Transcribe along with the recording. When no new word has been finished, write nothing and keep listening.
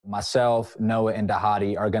myself, Noah, and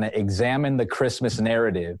Dhati are going to examine the Christmas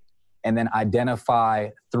narrative and then identify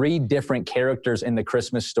 3 different characters in the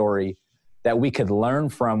Christmas story that we could learn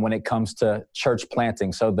from when it comes to church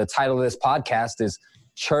planting. So the title of this podcast is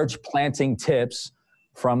Church Planting Tips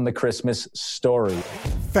from the Christmas Story.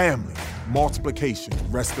 Family, multiplication,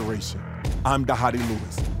 restoration. I'm Dhati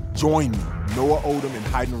Lewis. Join me, Noah, Oldham and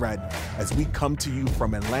Heiden Ratner, as we come to you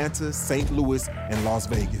from Atlanta, St. Louis, and Las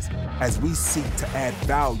Vegas, as we seek to add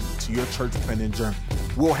value to your church planting journey.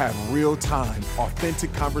 We'll have real-time,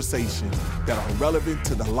 authentic conversations that are relevant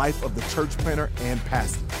to the life of the church planter and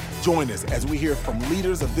pastor. Join us as we hear from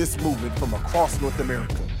leaders of this movement from across North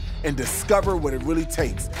America and discover what it really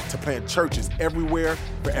takes to plant churches everywhere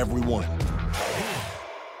for everyone.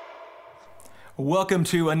 Welcome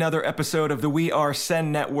to another episode of the We Are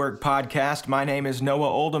Send Network podcast. My name is Noah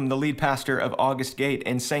Oldham, the lead pastor of August Gate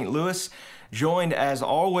in St. Louis, joined as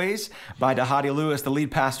always by Dhati Lewis, the lead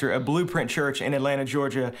pastor of Blueprint Church in Atlanta,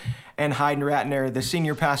 Georgia, and Heiden Ratner, the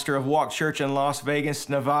senior pastor of Walk Church in Las Vegas,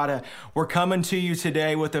 Nevada. We're coming to you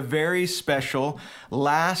today with a very special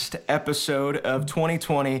last episode of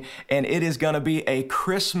 2020, and it is going to be a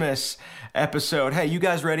Christmas episode. Hey, you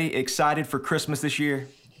guys ready? Excited for Christmas this year?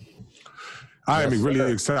 I am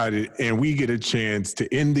really excited, and we get a chance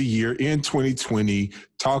to end the year in 2020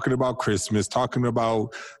 talking about Christmas, talking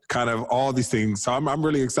about kind of all these things. So I'm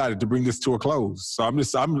really excited to bring this to a close. So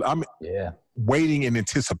I'm waiting in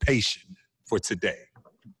anticipation for today.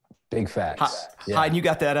 Big facts. Heiden, you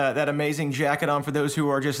got that amazing jacket on. For those who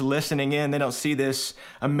are just listening in, they don't see this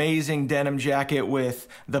amazing denim jacket with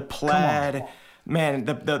the plaid. Man,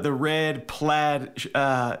 the red plaid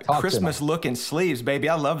Christmas looking sleeves, baby.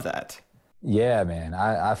 I love that. Yeah, man.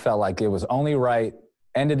 I felt like it was only right.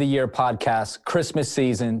 End of the year podcast, Christmas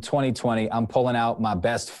season 2020. I'm pulling out my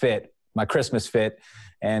best fit, my Christmas fit.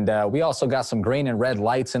 And we also got some green and red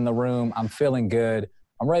lights in the room. I'm feeling good.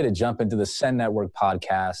 I'm ready to jump into the Send Network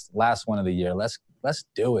podcast. Last one of the year. Let's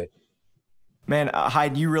do it. Man,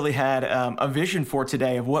 Heiden, you really had a vision for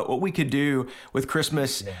today of what we could do with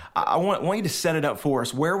Christmas. Yeah. I want you to set it up for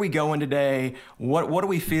us. Where are we going today? What do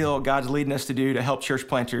we feel God's leading us to do to help church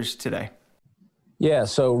planters today? Yeah,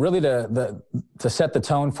 so really to set the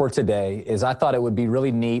tone for today is I thought it would be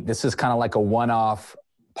really neat. This is kind of like a one-off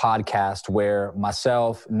podcast where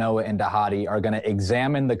myself, Noah, and Dhati are going to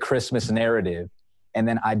examine the Christmas narrative and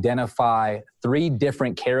then identify 3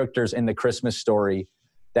 different characters in the Christmas story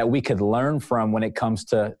that we could learn from when it comes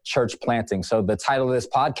to church planting. So the title of this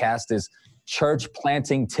podcast is Church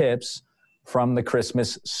Planting Tips from the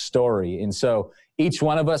Christmas Story. And so each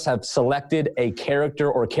one of us have selected a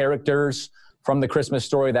character or characters from the Christmas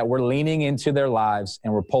story that we're leaning into their lives,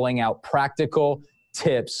 and we're pulling out practical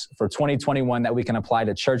tips for 2021 that we can apply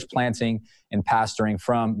to church planting and pastoring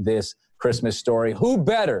from this Christmas story. Who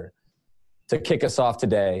better to kick us off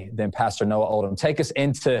today than Pastor Noah Oldham? Take us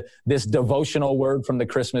into this devotional word from the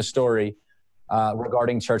Christmas story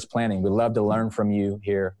regarding church planting. We'd love to learn from you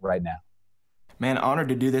here right now. Man, honored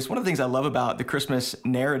to do this. One of the things I love about the Christmas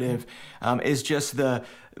narrative is just the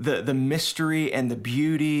mystery and the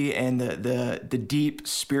beauty and the deep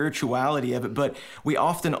spirituality of it. But we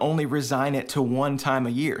often only resign it to one time a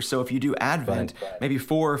year. So if you do Advent, maybe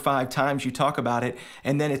 4 or 5 times you talk about it,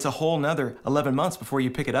 and then it's a whole nother 11 months before you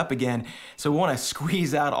pick it up again. So we want to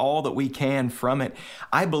squeeze out all that we can from it.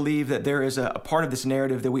 I believe that there is a part of this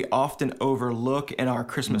narrative that we often overlook in our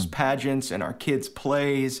Christmas pageants and our kids'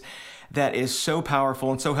 plays that is so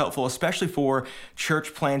powerful and so helpful, especially for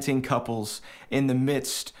church planting couples in the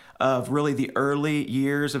midst of really the early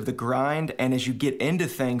years of the grind. And as you get into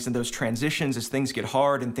things and those transitions, as things get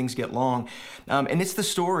hard and things get long. And it's the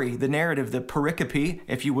story, the narrative, the pericope,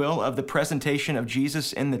 if you will, of the presentation of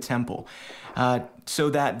Jesus in the temple, so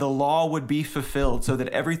that the law would be fulfilled, so that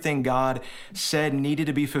everything God said needed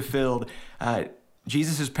to be fulfilled.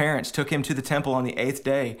 Jesus' parents took him to the temple on the 8th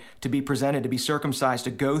day to be presented, to be circumcised,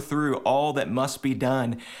 to go through all that must be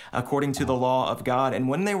done according to the law of God. And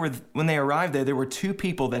when they arrived there were 2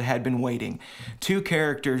 people that had been waiting, 2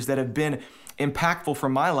 characters that have been impactful for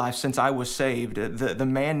my life since I was saved, the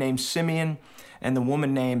man named Simeon and the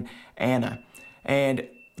woman named Anna. And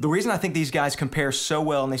the reason I think these guys compare so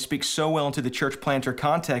well and they speak so well into the church planter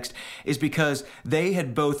context is because they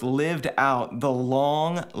had both lived out the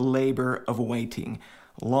long labor of waiting.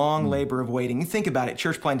 You think about it,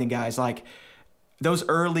 church planting guys, like those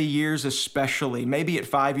early years especially, maybe at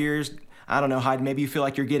 5 years, I don't know, Heiden, maybe you feel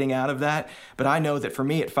like you're getting out of that, but I know that for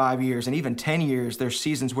me at 5 years and even 10 years, there's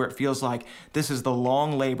seasons where it feels like this is the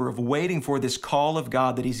long labor of waiting for this call of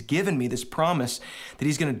God that he's given me, this promise that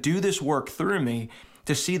he's going to do this work through me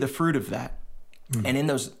to see the fruit of that. And in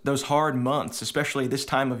those hard months, especially this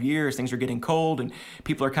time of year, as things are getting cold and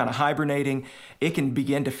people are kind of hibernating, it can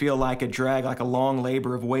begin to feel like a drag, like a long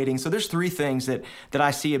labor of waiting. So there's three things that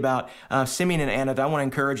I see about Simeon and Anna that I want to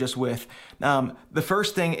encourage us with. The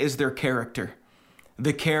first thing is their character.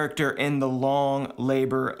 The character in the long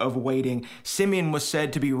labor of waiting. Simeon was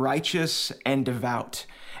said to be righteous and devout.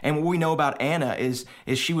 And what we know about Anna is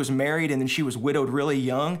she was married and then she was widowed really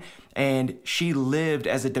young, and she lived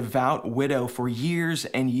as a devout widow for years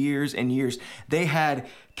and years and years. They had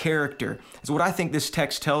character. So what I think this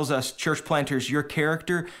text tells us, church planters, your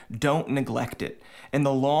character, don't neglect it. In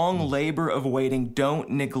the long labor of waiting, don't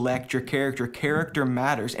neglect your character. Character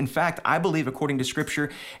matters. In fact, I believe, according to Scripture,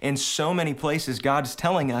 in so many places, God is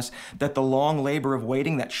telling us that the long labor of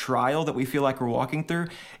waiting, that trial that we feel like we're walking through,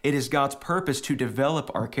 it is God's purpose to develop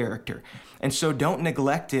our character. And so don't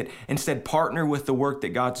neglect it. Instead, partner with the work that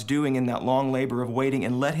God's doing in that long labor of waiting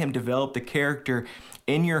and let Him develop the character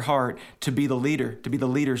in your heart to be the leader, to be the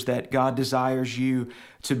leaders that God desires you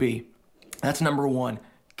to be. That's number one.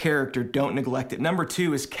 Character, don't neglect it. Number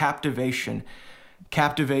two is captivation.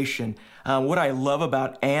 Captivation. What I love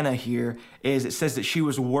about Anna here is it says that she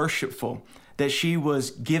was worshipful, that she was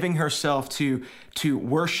giving herself to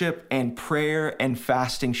worship and prayer and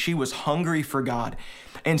fasting. She was hungry for God.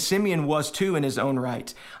 And Simeon was too in his own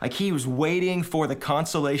right. Like, he was waiting for the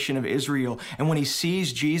consolation of Israel. And when he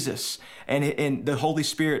sees Jesus and the Holy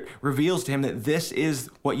Spirit reveals to him that this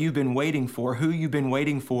is what you've been waiting for, who you've been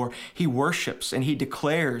waiting for, he worships and he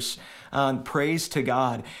declares praise to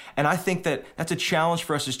God. And I think that that's a challenge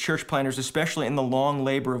for us as church planters, especially in the long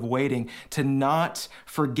labor of waiting, to not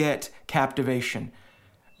forget captivation.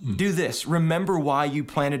 Do this. Remember why you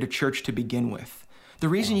planted a church to begin with. The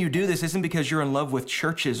reason you do this isn't because you're in love with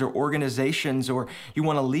churches or organizations or you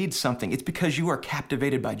want to lead something. It's because you are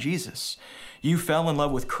captivated by Jesus. You fell in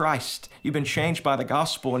love with Christ. You've been changed by the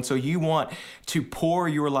gospel. And so you want to pour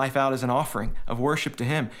your life out as an offering of worship to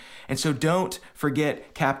Him. And so don't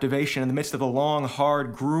forget captivation in the midst of the long,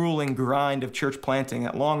 hard, grueling grind of church planting,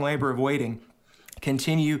 that long labor of waiting.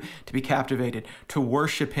 Continue to be captivated, to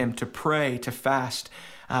worship Him, to pray, to fast,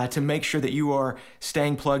 to make sure that you are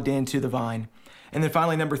staying plugged into the vine. And then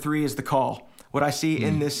finally, number three is the call. What I see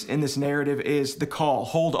in this narrative is the call.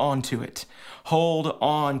 Hold on to it. Hold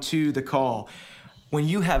on to the call. When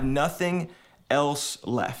you have nothing else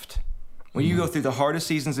left, when you go through the hardest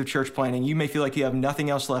seasons of church planting, you may feel like you have nothing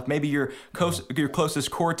else left. Maybe your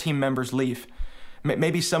closest core team members leave.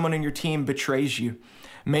 Maybe someone in your team betrays you.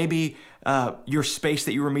 Maybe your space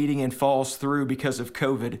that you were meeting in falls through because of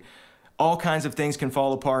COVID. All kinds of things can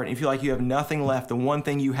fall apart. And you feel like you have nothing left. The one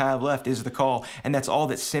thing you have left is the call. And that's all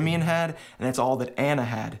that Simeon had, and that's all that Anna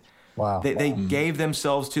had. Wow. They gave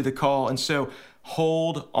themselves to the call. And so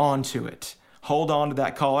hold on to it. Hold on to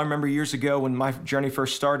that call. I remember years ago when my journey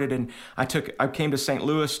first started, and I came to St.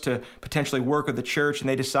 Louis to potentially work with the church, and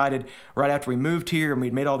they decided right after we moved here and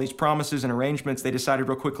we'd made all these promises and arrangements, they decided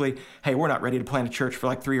real quickly, hey, we're not ready to plant a church for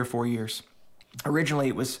like 3 or 4 years. Originally,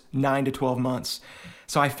 it was 9 to 12 months.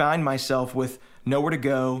 So I find myself with nowhere to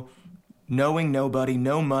go, knowing nobody,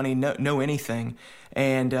 no money, no anything.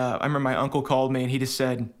 And I remember my uncle called me and he just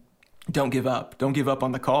said, don't give up. Don't give up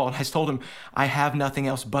on the call. And I told him, I have nothing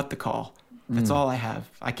else but the call. That's all I have.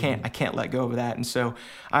 I can't let go of that. And so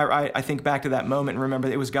I think back to that moment and remember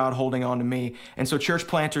it was God holding on to me. And so church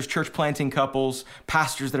planters, church planting couples,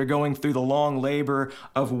 pastors that are going through the long labor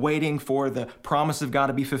of waiting for the promise of God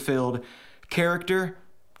to be fulfilled, character,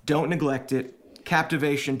 don't neglect it.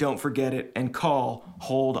 Captivation, don't forget it. And call,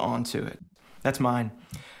 hold on to it. That's mine.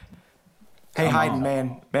 Hey, Heiden,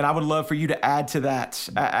 man, I would love for you to add to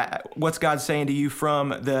that. What's God saying to you from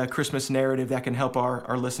the Christmas narrative that can help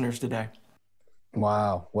our listeners today?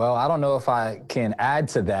 Wow. Well, I don't know if I can add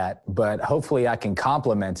to that, but hopefully I can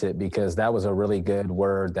complement it because that was a really good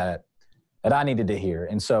word that I needed to hear.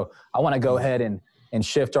 And so I want to go ahead and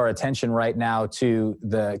shift our attention right now to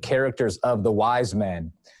the characters of the wise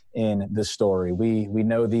men in the story. We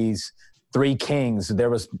know these 3 kings.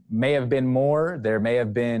 There may have been more. There may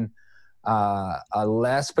have been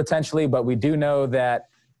less potentially, but we do know that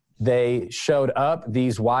they showed up.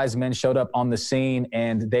 These wise men showed up on the scene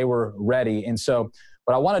and they were ready. And so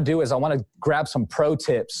what I want to do is I want to grab some pro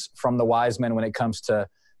tips from the wise men when it comes to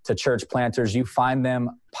church planters. You find them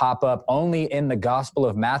pop up only in the Gospel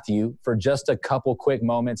of Matthew for just a couple quick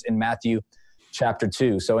moments in Matthew chapter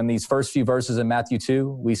 2. So in these first few verses in Matthew 2,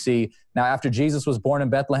 we see, now after Jesus was born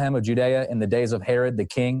in Bethlehem of Judea in the days of Herod the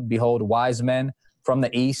king, behold, wise men from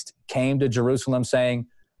the east came to Jerusalem saying,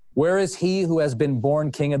 where is he who has been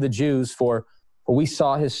born King of the Jews? For we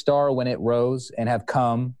saw his star when it rose and have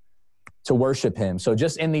come to worship him. So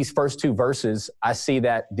just in these first two verses, I see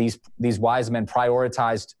that these wise men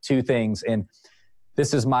prioritized two things. And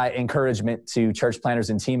this is my encouragement to church planters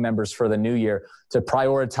and team members for the new year, to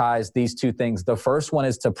prioritize these two things. The first one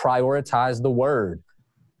is to prioritize the word.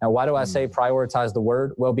 Now, why do I say prioritize the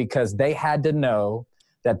word? Well, because they had to know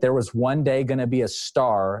that there was one day going to be a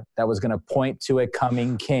star that was going to point to a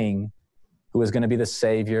coming king who was going to be the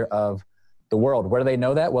savior of the world. Where do they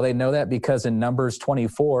know that? Well, they know that because in Numbers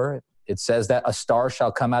 24, it says that a star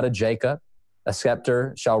shall come out of Jacob, a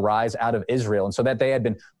scepter shall rise out of Israel. And so that they had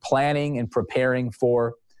been planning and preparing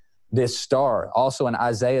for this star. Also in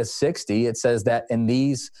Isaiah 60, it says that, and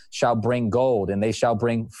these shall bring gold, and they shall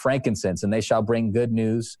bring frankincense, and they shall bring good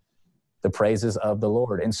news, the praises of the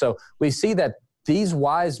Lord. And so we see that these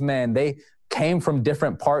wise men, they came from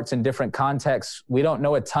different parts and different contexts. We don't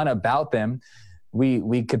know a ton about them.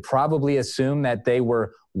 We could probably assume that they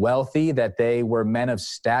were wealthy, that they were men of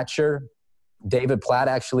stature. David Platt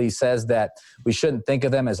actually says that we shouldn't think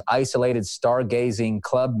of them as isolated stargazing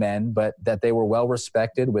clubmen, but that they were well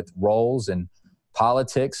respected with roles in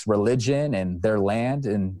politics, religion, and their land,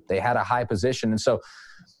 and they had a high position. And so,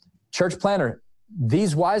 church planter,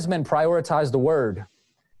 these wise men prioritized the word.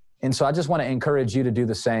 And so I just want to encourage you to do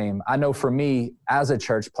the same. I know for me, as a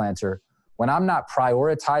church planter, when I'm not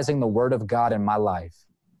prioritizing the word of God in my life,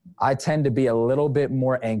 I tend to be a little bit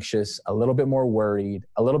more anxious, a little bit more worried,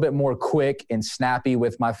 a little bit more quick and snappy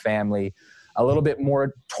with my family, a little bit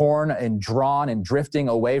more torn and drawn and drifting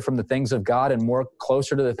away from the things of God and more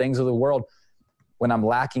closer to the things of the world when I'm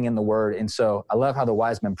lacking in the word. And so I love how the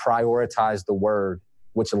wise men prioritized the word,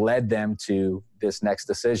 which led them to this next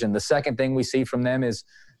decision. The second thing we see from them is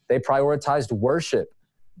they prioritized worship,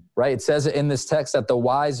 right? It says in this text that the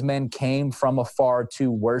wise men came from afar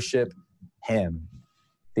to worship him.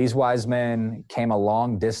 These wise men came a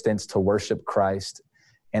long distance to worship Christ,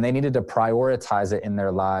 and they needed to prioritize it in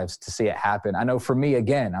their lives to see it happen. I know for me,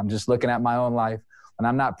 again, I'm just looking at my own life. When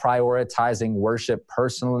I'm not prioritizing worship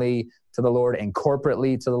personally to the Lord and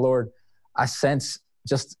corporately to the Lord, I sense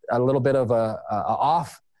just a little bit of a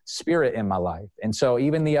off spirit in my life. And so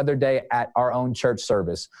even the other day at our own church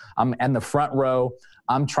service, I'm in the front row.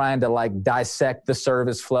 I'm trying to dissect the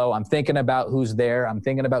service flow. I'm thinking about who's there. I'm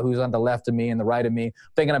thinking about who's on the left of me and the right of me. I'm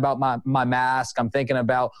thinking about my mask. I'm thinking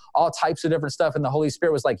about all types of different stuff. And the Holy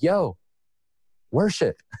Spirit was like, yo,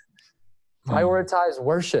 worship. Prioritize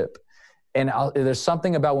worship. And there's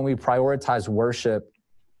something about when we prioritize worship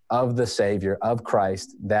of the Savior, of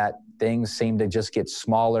Christ, that things seem to just get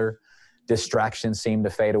smaller. Distractions seem to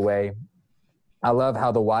fade away. I love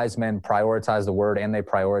how the wise men prioritized the word and they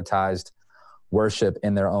prioritized worship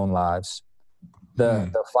in their own lives. The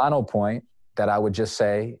final point that I would just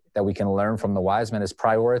say that we can learn from the wise men is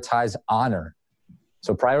prioritize honor.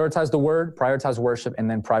 So prioritize the word, prioritize worship, and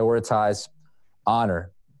then prioritize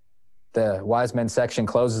honor. The wise men section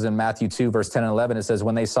closes in Matthew 2, verse 10 and 11. It says,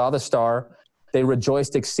 when they saw the star, they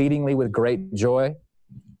rejoiced exceedingly with great joy.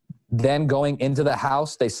 Then going into the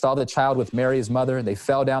house, they saw the child with Mary, his mother. They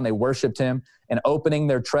fell down, they worshiped him, and opening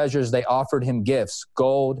their treasures, they offered him gifts,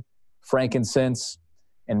 gold, frankincense,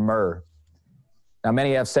 and myrrh. Now,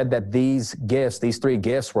 many have said that these three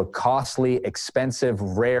gifts were costly, expensive,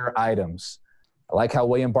 rare items. I like how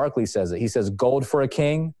William Barclay says it. He says, gold for a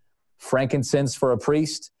king, frankincense for a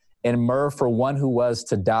priest, and myrrh for one who was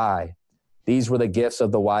to die. These were the gifts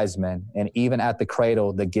of the wise men. And even at the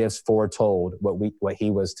cradle, the gifts foretold what he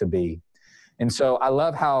was to be. And so I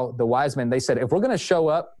love how the wise men, they said, if we're going to show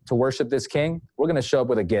up to worship this king, we're going to show up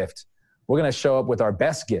with a gift. We're going to show up with our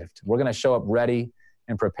best gift. We're going to show up ready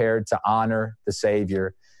and prepared to honor the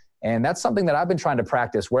Savior. And that's something that I've been trying to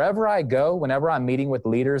practice. Wherever I go, whenever I'm meeting with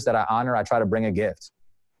leaders that I honor, I try to bring a gift.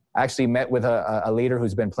 I actually met with a leader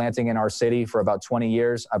who's been planting in our city for about 20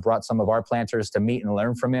 years. I brought some of our planters to meet and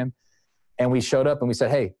learn from him. And we showed up and we said,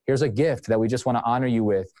 hey, here's a gift that we just want to honor you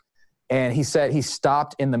with. And he said, he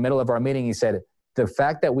stopped in the middle of our meeting. He said, the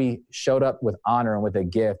fact that we showed up with honor and with a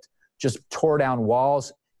gift just tore down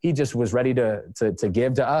walls. He just was ready to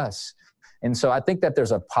give to us. And so I think that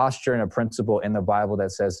there's a posture and a principle in the Bible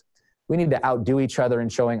that says we need to outdo each other in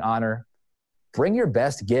showing honor. Bring your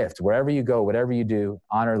best gift wherever you go, whatever you do,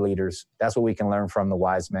 honor leaders. That's what we can learn from the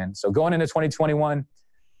wise men. So going into 2021,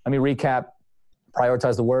 let me recap.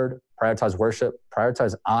 Prioritize the word, prioritize worship,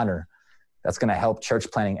 prioritize honor. That's going to help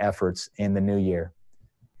church planting efforts in the new year.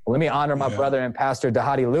 Well, let me honor my brother and pastor,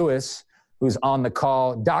 Dhati Lewis, who's on the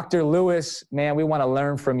call. Dr. Lewis, man, we want to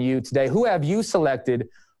learn from you today. Who have you selected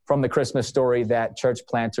from the Christmas story that church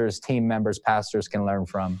planters, team members, pastors can learn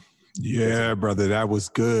from? Yeah, brother, that was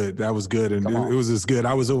good. That was good, and it was as good.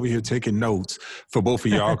 I was over here taking notes for both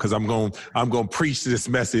of y'all because I'm going to preach this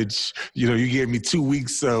message. You know, you gave me 2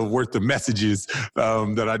 weeks worth of messages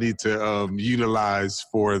that I need to utilize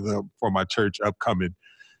for my church upcoming.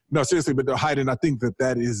 No, seriously, but Heiden, I think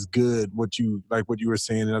that is good. What you were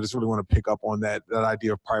saying, and I just really want to pick up on that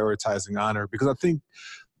idea of prioritizing honor, because I think,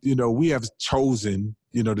 you know, we have chosen,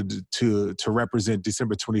 you know, to represent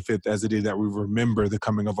December 25th as a day that we remember the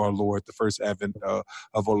coming of our Lord, the first advent of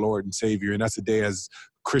our Lord and Savior. And that's a day as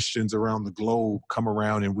Christians around the globe come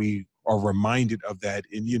around and we are reminded of that.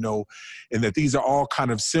 And, you know, and that these are all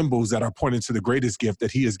kind of symbols that are pointing to the greatest gift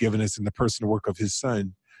that he has given us in the personal work of his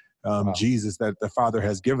son, Jesus, that the Father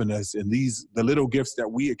has given us. And the little gifts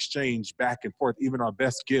that we exchange back and forth, even our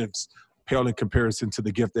best gifts, pale in comparison to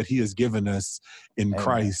the gift that he has given us in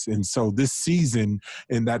Christ. And so this season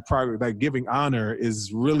and that giving honor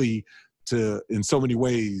is really in so many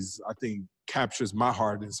ways, I think captures my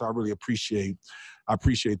heart. And so I really appreciate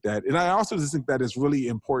that. And I also just think that it's really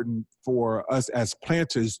important for us as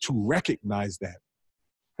planters to recognize that.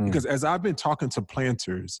 Because as I've been talking to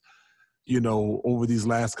planters, you know, over these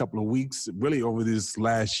last couple of weeks, really over this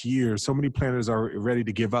last year, so many planters are ready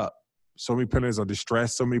to give up. So many planters are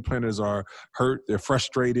distressed. So many planters are hurt. They're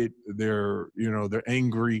frustrated. They're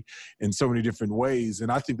angry in so many different ways.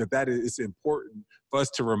 And I think that is important for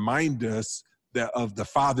us to remind us of the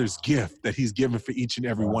Father's gift that he's given for each and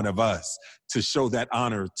every one of us to show that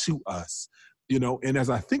honor to us. You know, and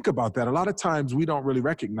as I think about that, a lot of times we don't really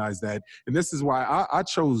recognize that. And this is why I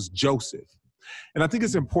chose Joseph. And I think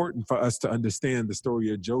it's important for us to understand the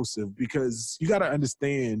story of Joseph, because you got to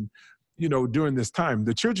understand, you know, during this time,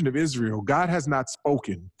 the children of Israel, God has not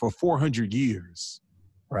spoken for 400 years,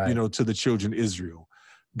 you know, to the children of Israel.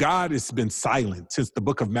 God has been silent since the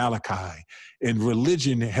book of Malachi, and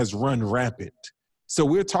religion has run rampant. So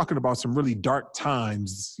we're talking about some really dark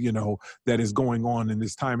times, you know, that is going on in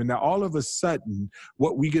this time. And now all of a sudden,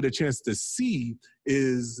 what we get a chance to see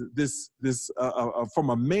is this from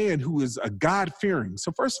a man who is a God-fearing.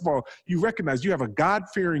 So first of all, you recognize you have a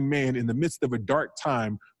God-fearing man in the midst of a dark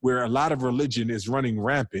time where a lot of religion is running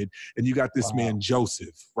rampant. And you got this man,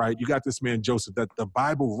 Joseph, right? You got this man, Joseph, that the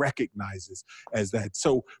Bible recognizes as that.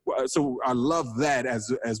 So I love that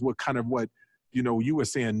as what you know, you were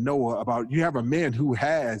saying, Noah, about you have a man who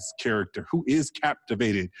has character, who is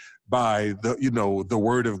captivated by the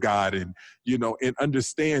word of God, and, you know, and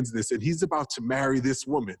understands this. And he's about to marry this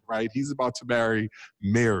woman, right? He's about to marry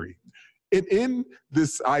Mary. And in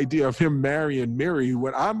this idea of him marrying Mary,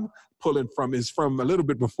 what I'm pulling from is from a little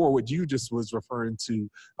bit before what you just was referring to,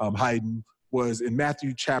 Heiden, was in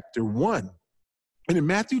Matthew chapter 1. And in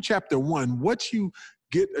Matthew chapter 1, what you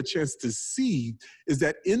get a chance to see is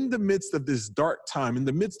that in the midst of this dark time, in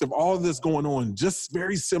the midst of all this going on, just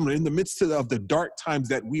very similar, in the midst of the dark times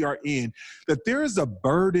that we are in, that there is a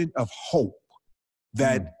burden of hope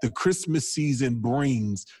that the Christmas season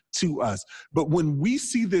brings to us. But when we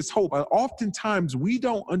see this hope, oftentimes we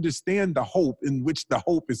don't understand the hope in which the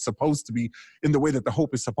hope is supposed to be, in the way that the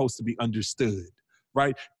hope is supposed to be understood,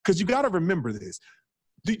 right? Because you got to remember this.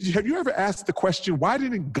 Have you ever asked the question, why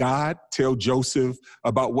didn't God tell Joseph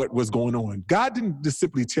about what was going on? God didn't just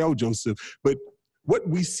simply tell Joseph, but what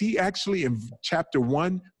we see actually in chapter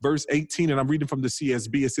 1, verse 18, and I'm reading from the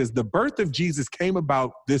CSB, it says, the birth of Jesus came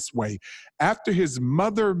about this way. After his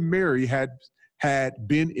mother Mary had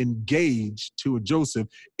been engaged to Joseph,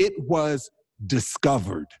 it was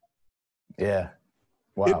discovered. Yeah.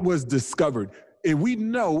 Wow. It was discovered. And we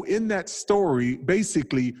know in that story,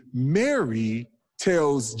 basically, Mary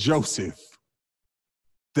tells Joseph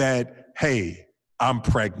that, hey, I'm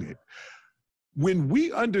pregnant. When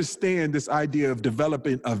we understand this idea of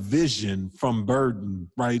developing a vision from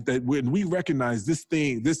burden, right, that when we recognize this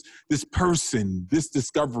thing, this person, this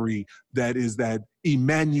discovery that is that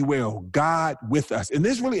Emmanuel, God with us. And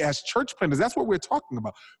this really, as church planners, that's what we're talking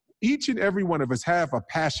about. Each and every one of us have a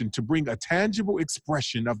passion to bring a tangible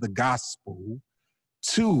expression of the gospel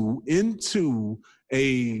into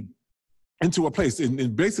a place,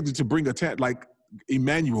 and basically to bring like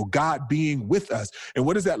Emmanuel, God being with us. And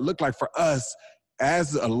what does that look like for us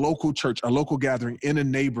as a local church, a local gathering in a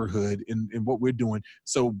neighborhood in what we're doing?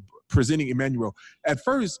 So presenting Emmanuel. At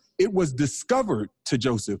first, it was discovered to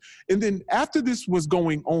Joseph. And then after this was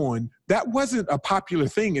going on, that wasn't a popular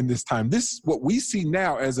thing in this time. This, what we see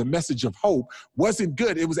now as a message of hope, wasn't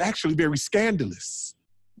good. It was actually very scandalous,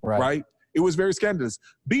 right? It was very scandalous.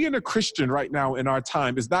 Being a Christian right now in our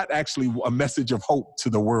time is not actually a message of hope to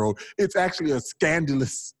the world. It's actually a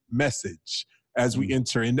scandalous message as we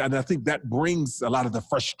enter. And I think that brings a lot of the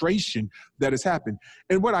frustration that has happened.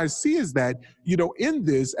 And what I see is that, in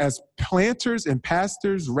this, as planters and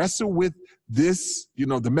pastors wrestle with this,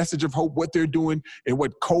 the message of hope, what they're doing, and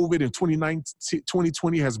what COVID and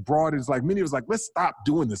 2020 has brought is like, many of us like, let's stop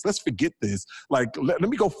doing this. Let's forget this. Like, let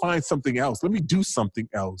me go find something else. Let me do something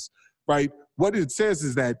else, right? What it says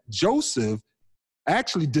is that Joseph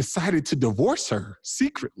actually decided to divorce her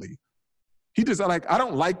secretly. He just I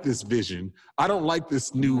don't like this vision. I don't like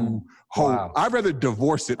this new hope. Wow. I'd rather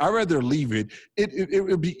divorce it. I'd rather leave it. It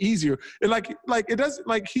would be easier. And it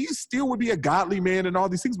doesn't, he still would be a godly man and all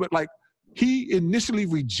these things, but he initially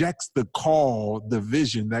rejects the call, the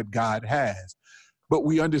vision that God has. But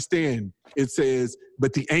we understand, it says,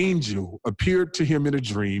 but the angel appeared to him in a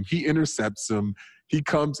dream. He intercepts him. He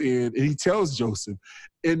comes in and he tells Joseph,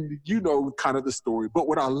 and kind of the story. But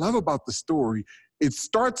what I love about the story, it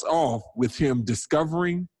starts off with him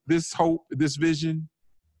discovering this hope, this vision.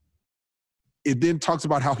 It then talks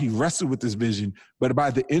about how he wrestled with this vision. But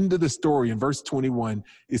by the end of the story, in verse 21,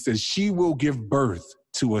 it says, she will give birth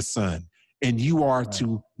to a son, and you are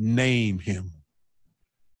to name him.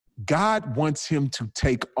 God wants him to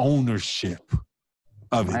take ownership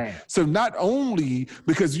of it. Man. So not only,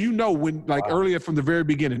 because when earlier from the very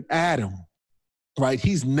beginning, Adam, right,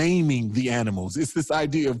 he's naming the animals. It's this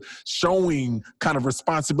idea of showing kind of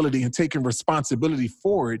responsibility and taking responsibility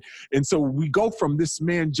for it. And so we go from this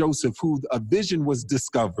man, Joseph, who a vision was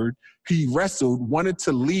discovered. He wrestled, wanted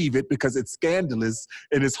to leave it because it's scandalous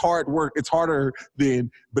and it's hard work. It's harder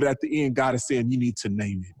but at the end, God is saying, you need to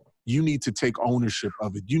name it. You need to take ownership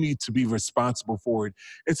of it. You need to be responsible for it.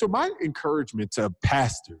 And so my encouragement to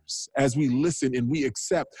pastors, as we listen and we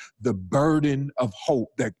accept the burden of hope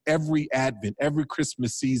that every Advent, every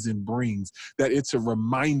Christmas season brings, that it's a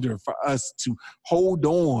reminder for us to hold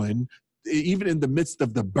on, even in the midst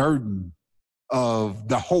of the burden of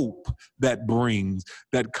the hope that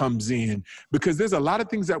comes in. Because there's a lot of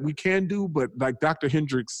things that we can do, but like Dr.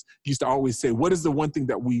 Hendricks used to always say, what is the one thing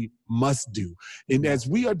that we must do? And as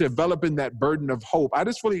we are developing that burden of hope, I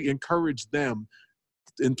just really encourage them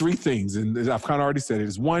in three things. And I've kind of already said it,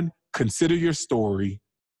 is one, consider your story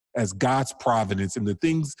as God's providence and the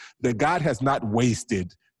things that God has not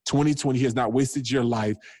wasted. 2020 has not wasted your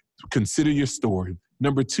life. Consider your story.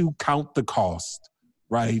 Number two, count the cost.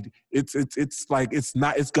 Right? It's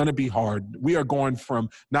going to be hard. We are going from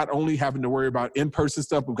not only having to worry about in-person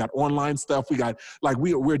stuff, we've got online stuff. We got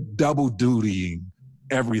we're double dutying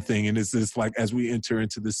everything. And it's just as we enter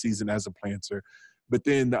into the season as a planter. But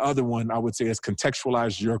then the other one I would say is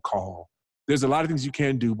contextualize your call. There's a lot of things you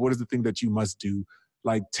can do. But what is the thing that you must do?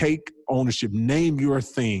 Take ownership, name your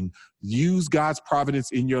thing, use God's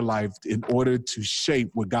providence in your life in order to shape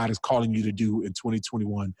what God is calling you to do in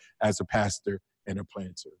 2021 as a pastor and a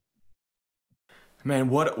planter. Man,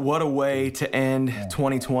 what a way to end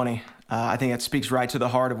 2020. I think that speaks right to the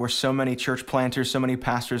heart of where so many church planters, so many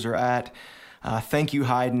pastors are at. Thank you,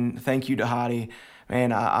 Heiden. Thank you, Dhati.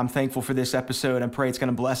 Man, I'm thankful for this episode and pray it's going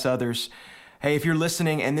to bless others. Hey, if you're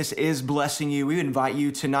listening and this is blessing you, we invite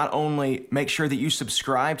you to not only make sure that you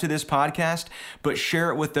subscribe to this podcast, but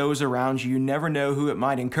share it with those around you. You never know who it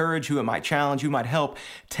might encourage, who it might challenge, who might help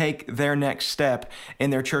take their next step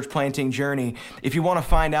in their church planting journey. If you want to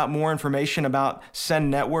find out more information about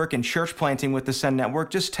Send Network and church planting with the Send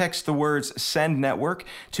Network, just text the words Send Network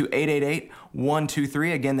to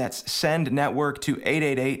 888-123. Again, that's Send Network to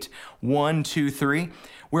 888-123.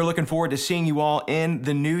 We're looking forward to seeing you all in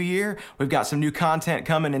the new year. We've got some new content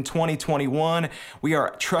coming in 2021. We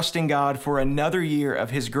are trusting God for another year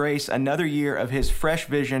of His grace, another year of His fresh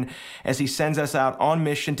vision as He sends us out on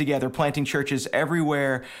mission together, planting churches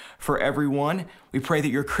everywhere for everyone. We pray that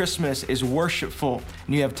your Christmas is worshipful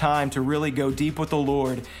and you have time to really go deep with the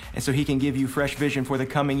Lord, and so He can give you fresh vision for the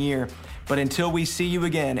coming year. But until we see you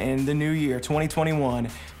again in the new year, 2021,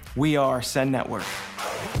 we are Send Network.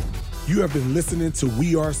 You have been listening to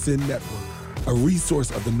We Are Send Network, a resource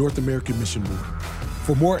of the North American Mission Board.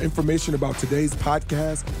 For more information about today's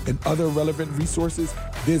podcast and other relevant resources,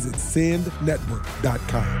 visit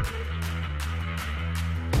sendnetwork.com.